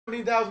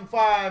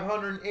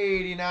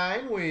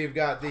$17,589. We've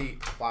got the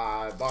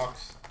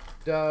 5-box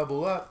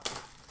double up.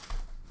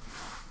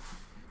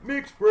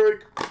 Mix break.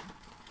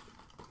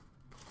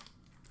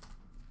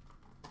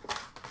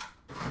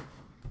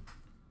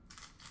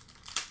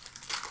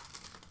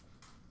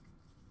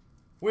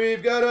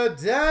 We've got a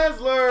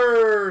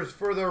Dazzlers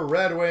for the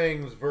Red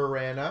Wings,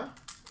 Verana.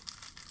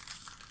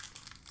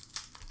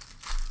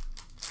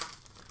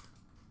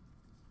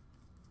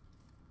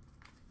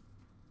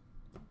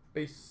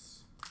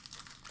 Base.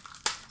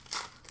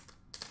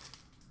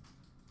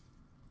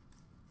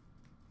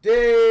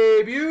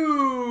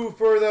 Debut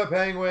for the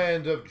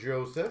Penguins of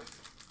Joseph.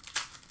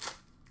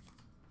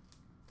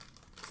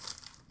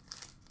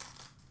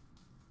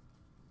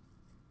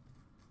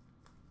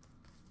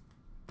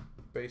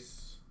 Base.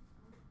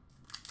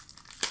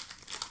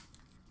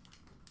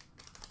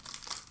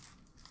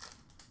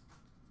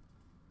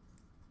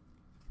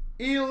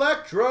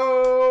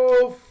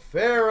 Electro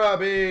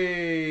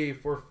Farabee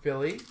for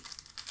Philly.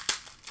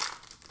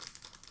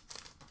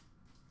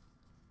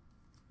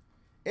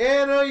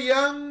 And a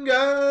Young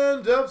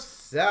Guns of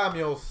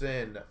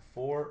Samuelson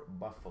for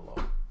Buffalo.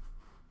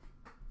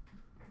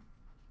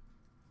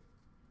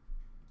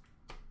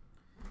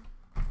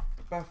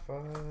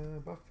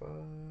 Buffalo.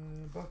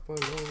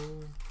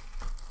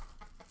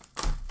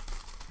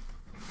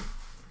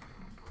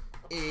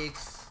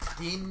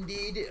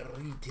 Extended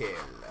Retail.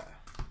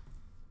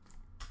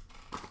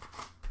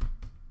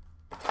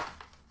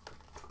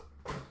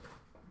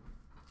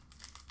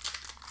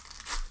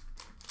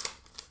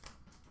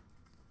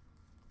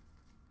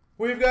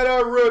 We've got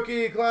a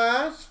rookie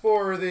class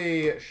for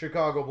the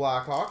Chicago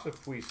Blackhawks of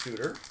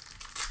Suter.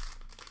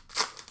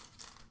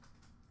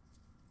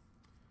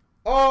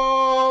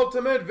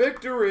 Ultimate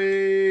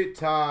Victory,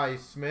 Ty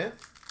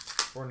Smith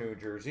for New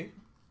Jersey.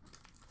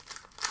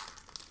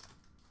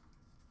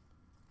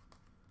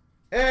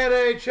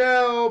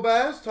 NHL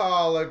Best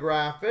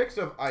Holographics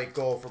of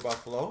Eichel for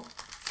Buffalo.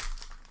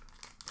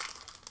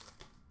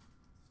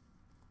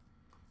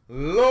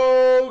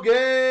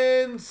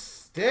 Logan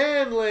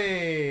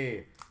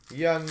Stanley,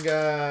 Young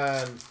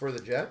Guns for the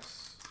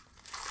Jets.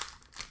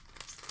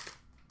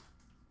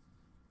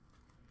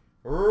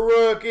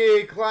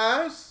 Rookie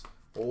class,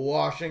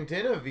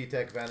 Washington of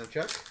Vitek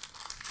Vanacek.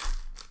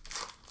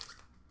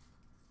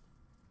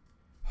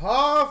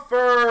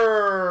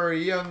 Hoffer,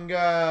 Young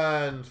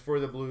Guns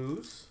for the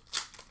Blues.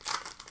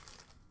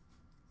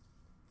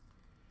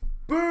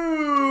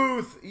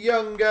 Booth,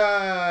 Young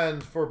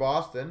Guns for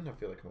Boston. I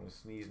feel like I'm going to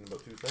sneeze in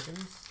about 2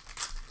 seconds.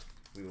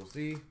 We will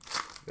see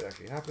if it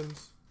actually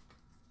happens.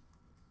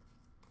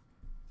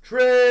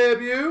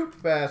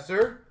 Tribute,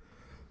 Besser.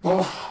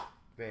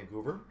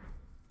 Vancouver.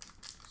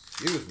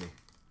 Excuse me.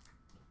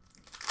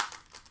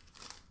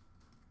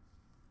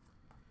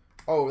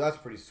 Oh, that's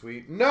pretty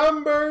sweet.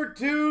 Number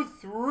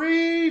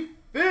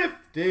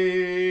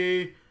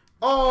 2/350.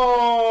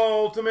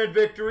 Ultimate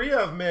Victory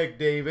of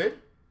McDavid.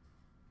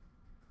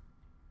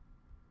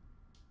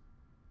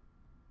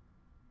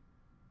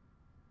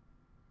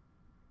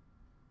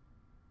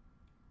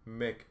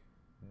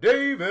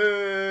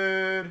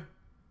 McDavid.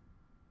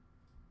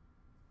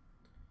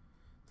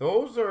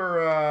 Those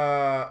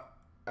are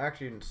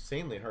actually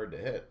insanely hard to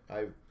hit.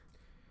 I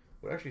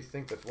would actually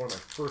think that's one of my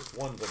first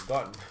ones I've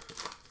gotten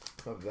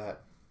of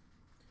that.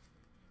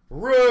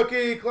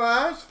 Rookie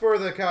class for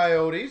the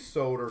Coyotes,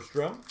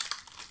 Soderstrom.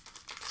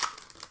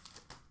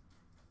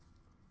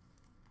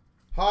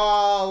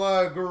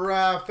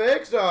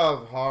 Holographics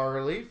of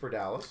Harley for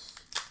Dallas.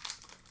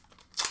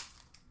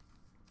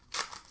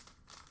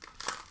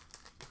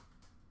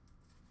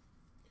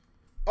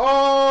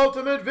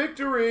 Ultimate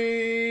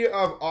Victory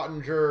of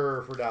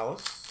Ottinger for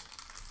Dallas.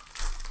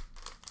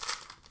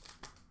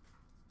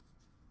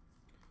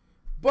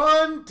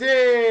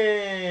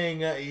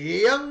 Bunting,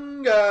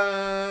 Young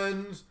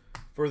Guns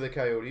for the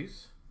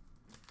Coyotes.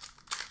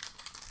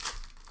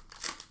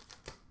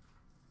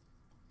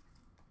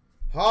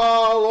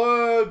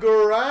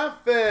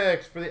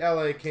 Holographics for the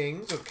LA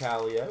Kings of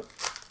Kaliev.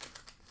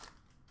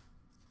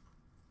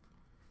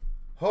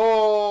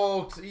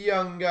 Holt,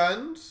 Young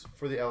Guns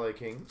for the LA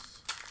Kings.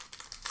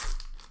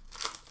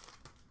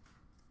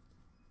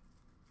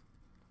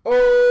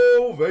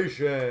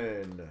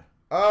 Ovation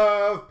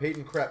of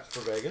Peyton Krebs for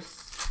Vegas.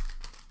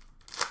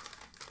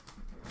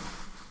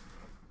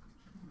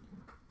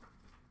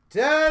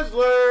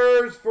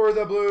 Dazzlers for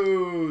the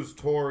Blues,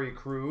 Torrey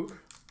Krug.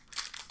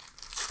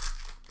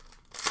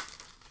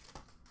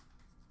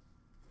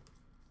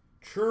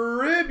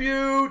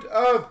 Tribute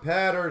of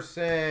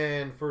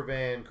Patterson for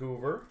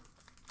Vancouver.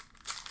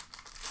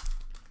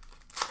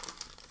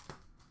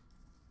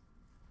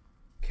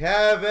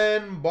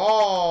 Kevin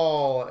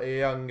Ball,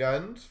 Young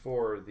Guns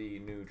for the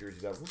New Jersey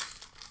Devils.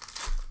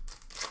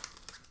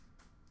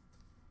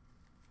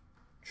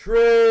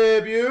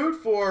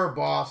 Tribute for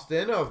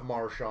Boston of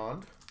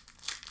Marchand.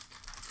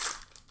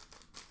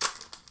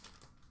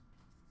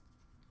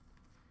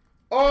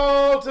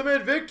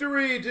 Ultimate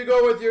Victory to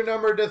go with your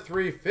number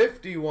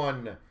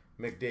 /351.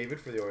 McDavid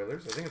for the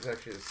Oilers. I think it's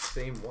actually the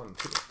same one,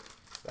 too.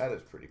 That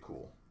is pretty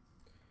cool.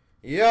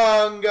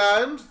 Young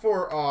Guns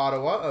for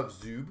Ottawa of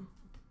Zub.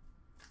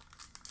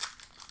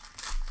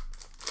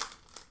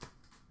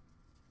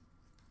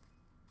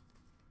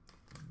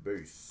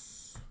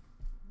 Base.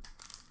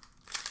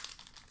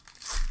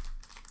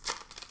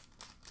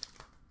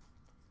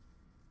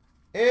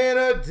 And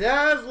a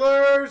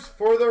Dazzlers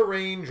for the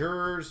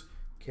Rangers,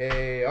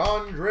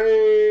 Andre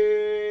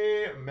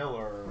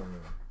Miller.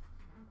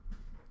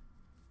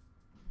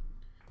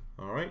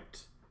 All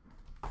right.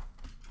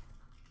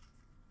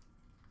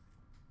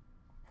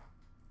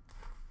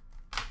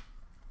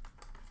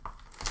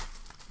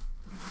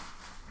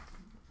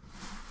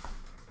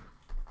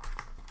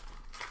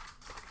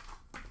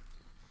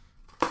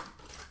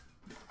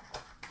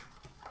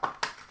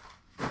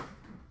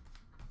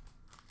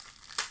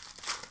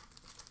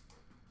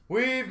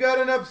 We've got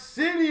an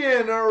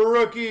Obsidian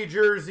rookie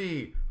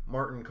jersey.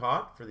 Martin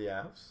Cott for the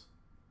Avs.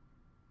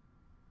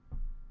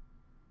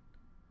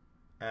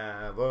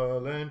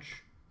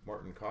 Avalanche.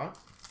 Martin Cott.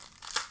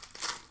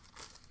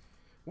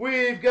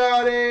 We've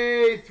got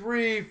a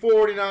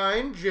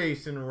 349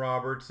 Jason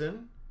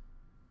Robertson.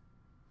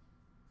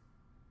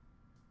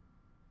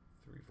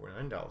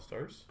 349 Dallas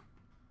Stars.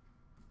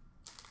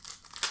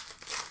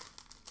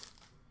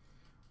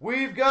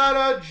 We've got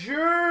a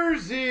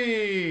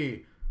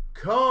jersey.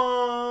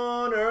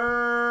 Connor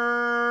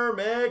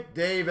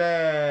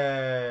McDavid.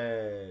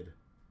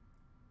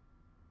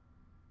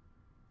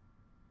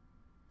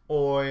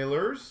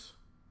 Oilers.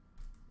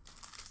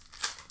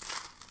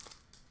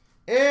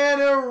 And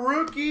a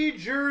rookie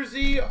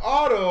jersey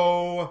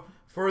auto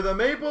for the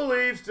Maple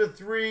Leafs to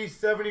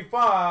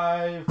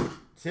 375,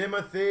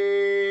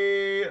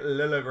 Timothy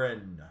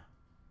Liljegren.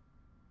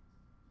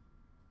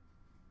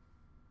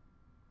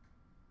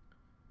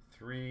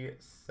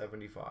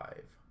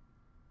 375.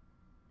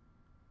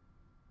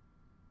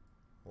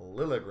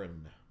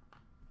 Liljegren.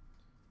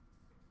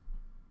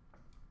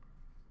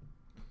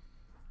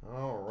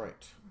 All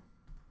right.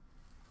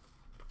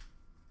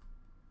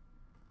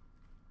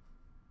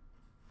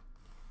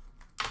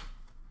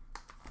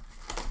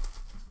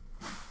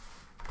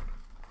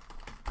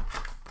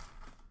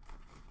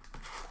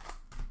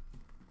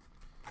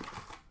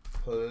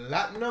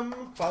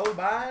 Platinum followed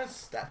by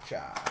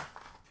Stature.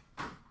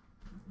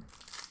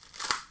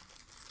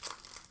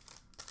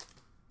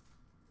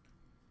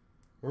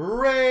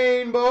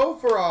 Rainbow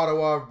for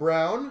Ottawa of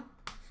Brown.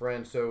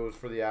 Francouz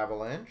for the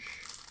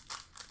Avalanche.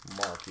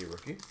 Marquee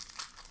rookie.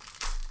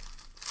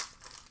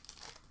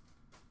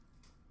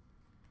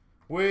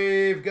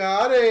 We've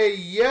got a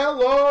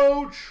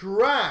yellow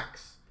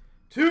tracks.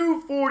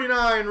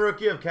 249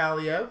 rookie of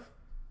Kaliev.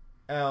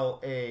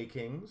 LA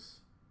Kings.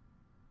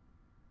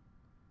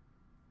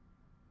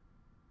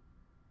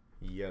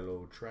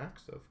 Yellow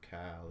tracks of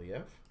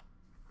Kaliev.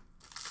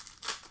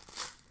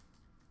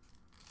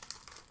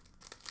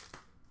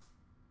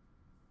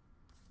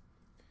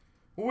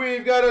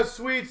 We've got a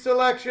sweet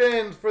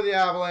selections for the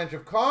Avalanche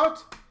of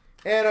Cott.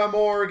 And a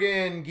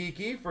Morgan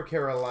Geeky for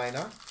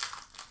Carolina.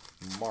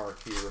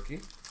 Marquee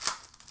rookie.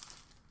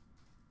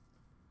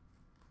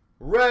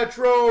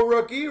 Retro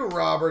rookie,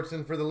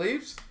 Robertson for the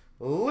Leafs.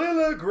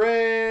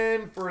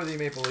 Liljegren for the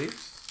Maple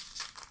Leafs.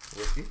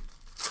 Rookie.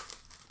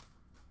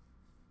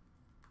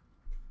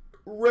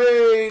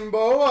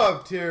 Rainbow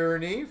of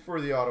Tierney for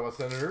the Ottawa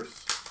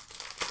Senators.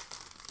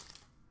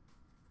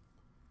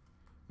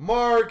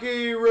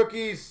 Marquee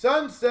rookie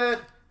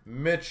Sunset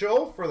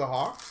Mitchell for the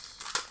Hawks.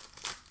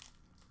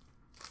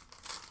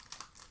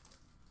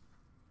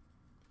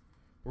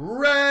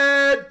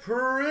 Red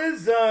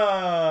Prism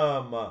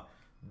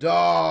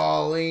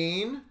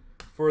Darlene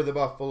for the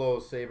Buffalo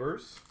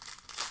Sabres.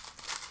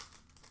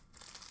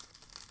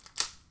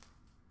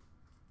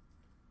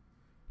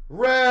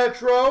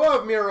 Retro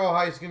of Miro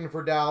Heiskanen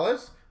for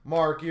Dallas.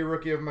 Marquee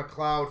rookie of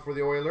McLeod for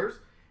the Oilers.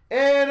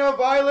 And a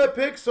Violet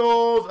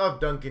Pixels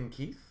of Duncan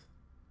Keith.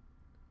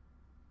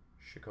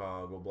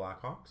 Chicago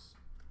Blackhawks.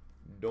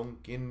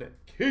 Duncan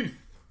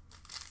Keith.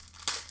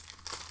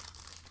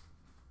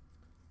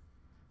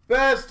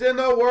 Best in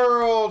the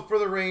world for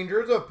the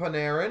Rangers of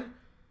Panarin.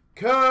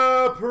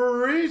 Kaprizov.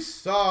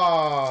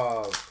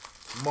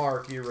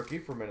 Marquee rookie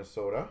for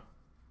Minnesota.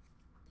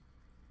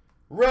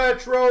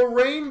 Retro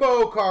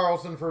Rainbow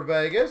Carlson for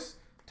Vegas.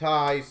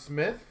 Ty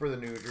Smith for the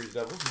New Jersey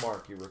Devils.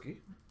 Marquee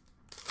rookie.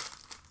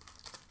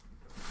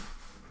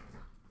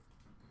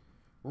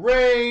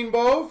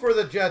 Rainbow for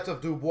the Jets of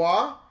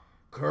Dubois.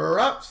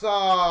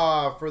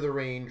 Kaprizov for the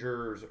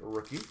Rangers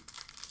rookie.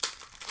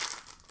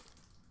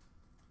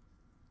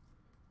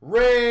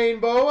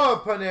 Rainbow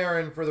of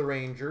Panarin for the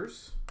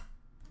Rangers.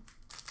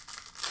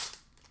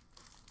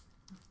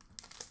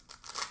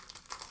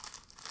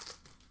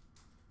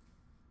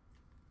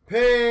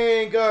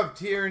 Pink of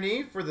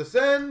Tierney for the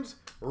Sens.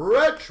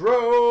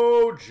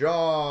 Retro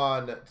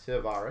John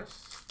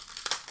Tavares.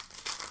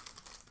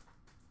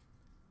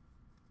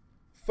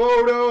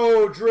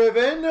 Photo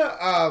driven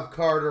of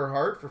Carter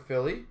Hart for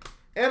Philly.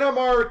 And a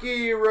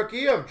marquee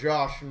rookie of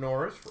Josh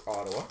Norris for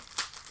Ottawa.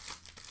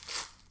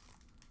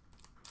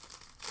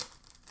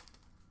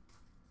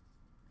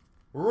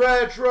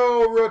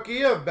 Retro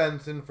rookie of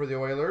Benson for the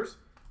Oilers.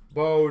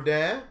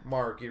 Baudin,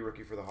 marquee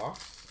rookie for the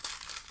Hawks.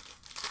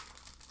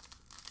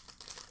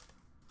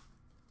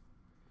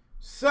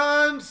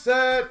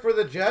 Sunset for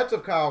the Jets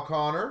of Kyle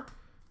Connor.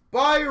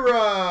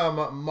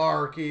 Byram,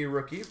 marquee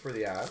rookie for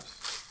the Avs.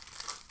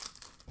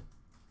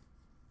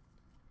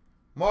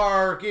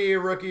 Marquee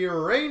rookie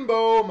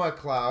Rainbow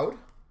McLeod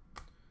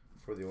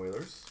for the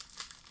Oilers.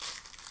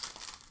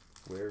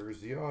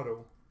 Where's the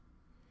auto?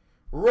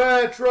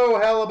 Retro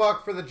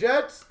Hellebuck for the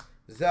Jets.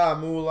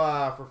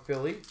 Zamula for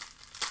Philly.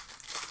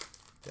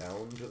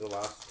 Down to the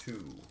last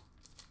two.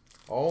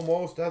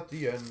 Almost at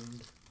the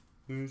end.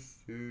 This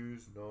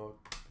is not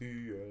the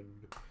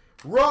end.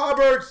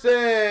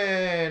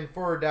 Robertson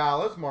for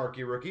Dallas,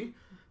 marquee rookie.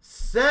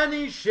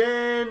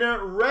 Senishin,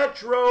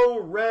 retro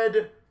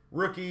red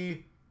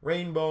rookie,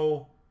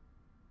 rainbow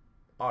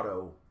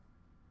auto,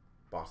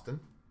 Boston.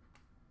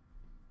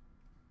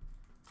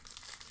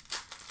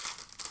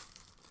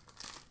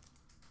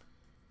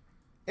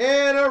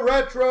 And a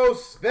retro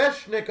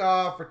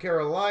Sveshnikov for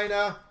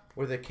Carolina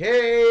with a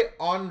K.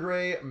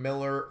 Andre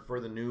Miller for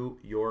the New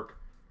York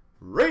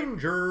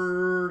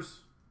Rangers.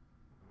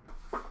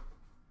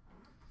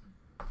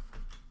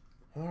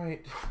 All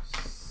right,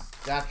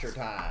 Stature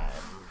time.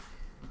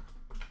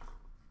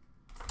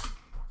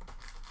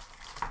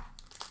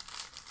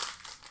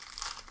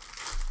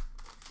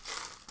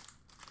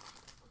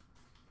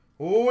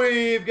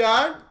 We've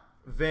got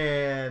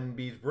Van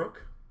Beesbrook,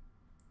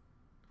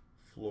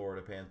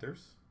 Florida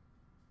Panthers.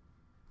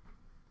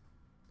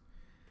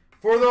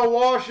 For the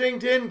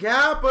Washington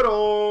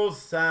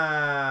Capitals,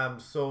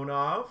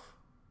 Samsonov.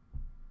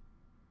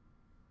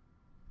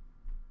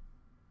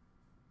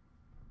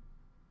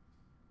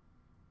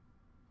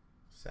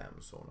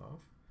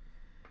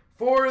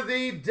 For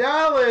the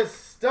Dallas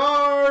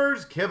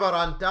Stars,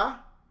 Kivaranta.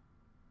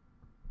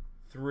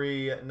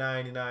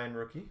 $3.99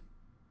 rookie.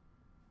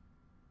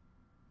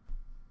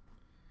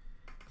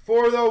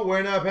 For the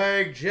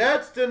Winnipeg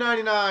Jets,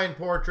 /99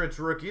 portraits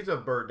rookies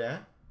of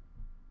Baudin.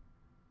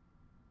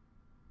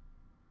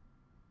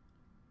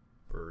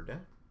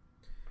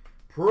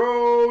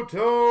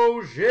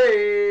 Protoges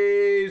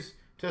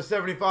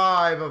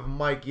 /75 of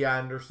Mikey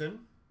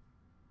Anderson.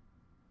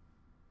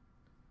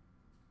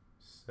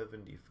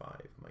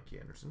 75, Mikey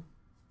Anderson.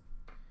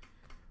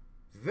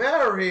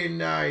 Very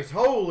nice.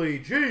 Holy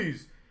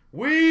jeez.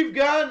 We've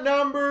got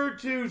number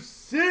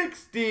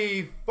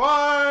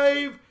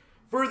 265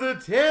 for the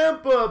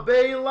Tampa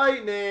Bay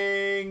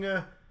Lightning,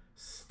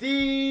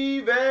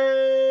 Steven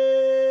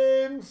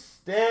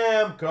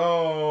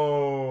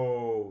Stamkos.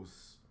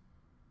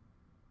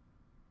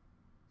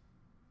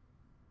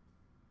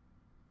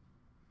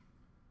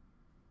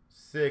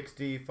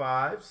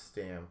 /65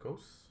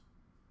 Stamkos.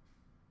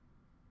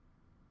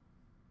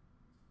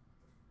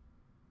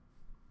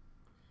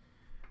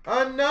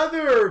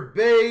 Another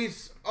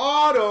base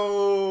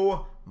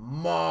auto,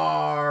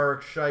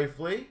 Mark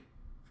Scheifele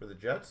for the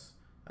Jets.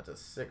 That's a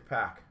sick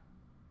pack.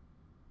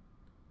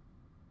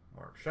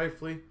 Mark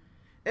Scheifele.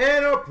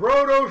 And a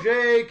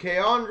protege,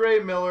 Andre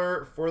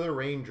Miller for the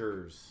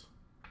Rangers.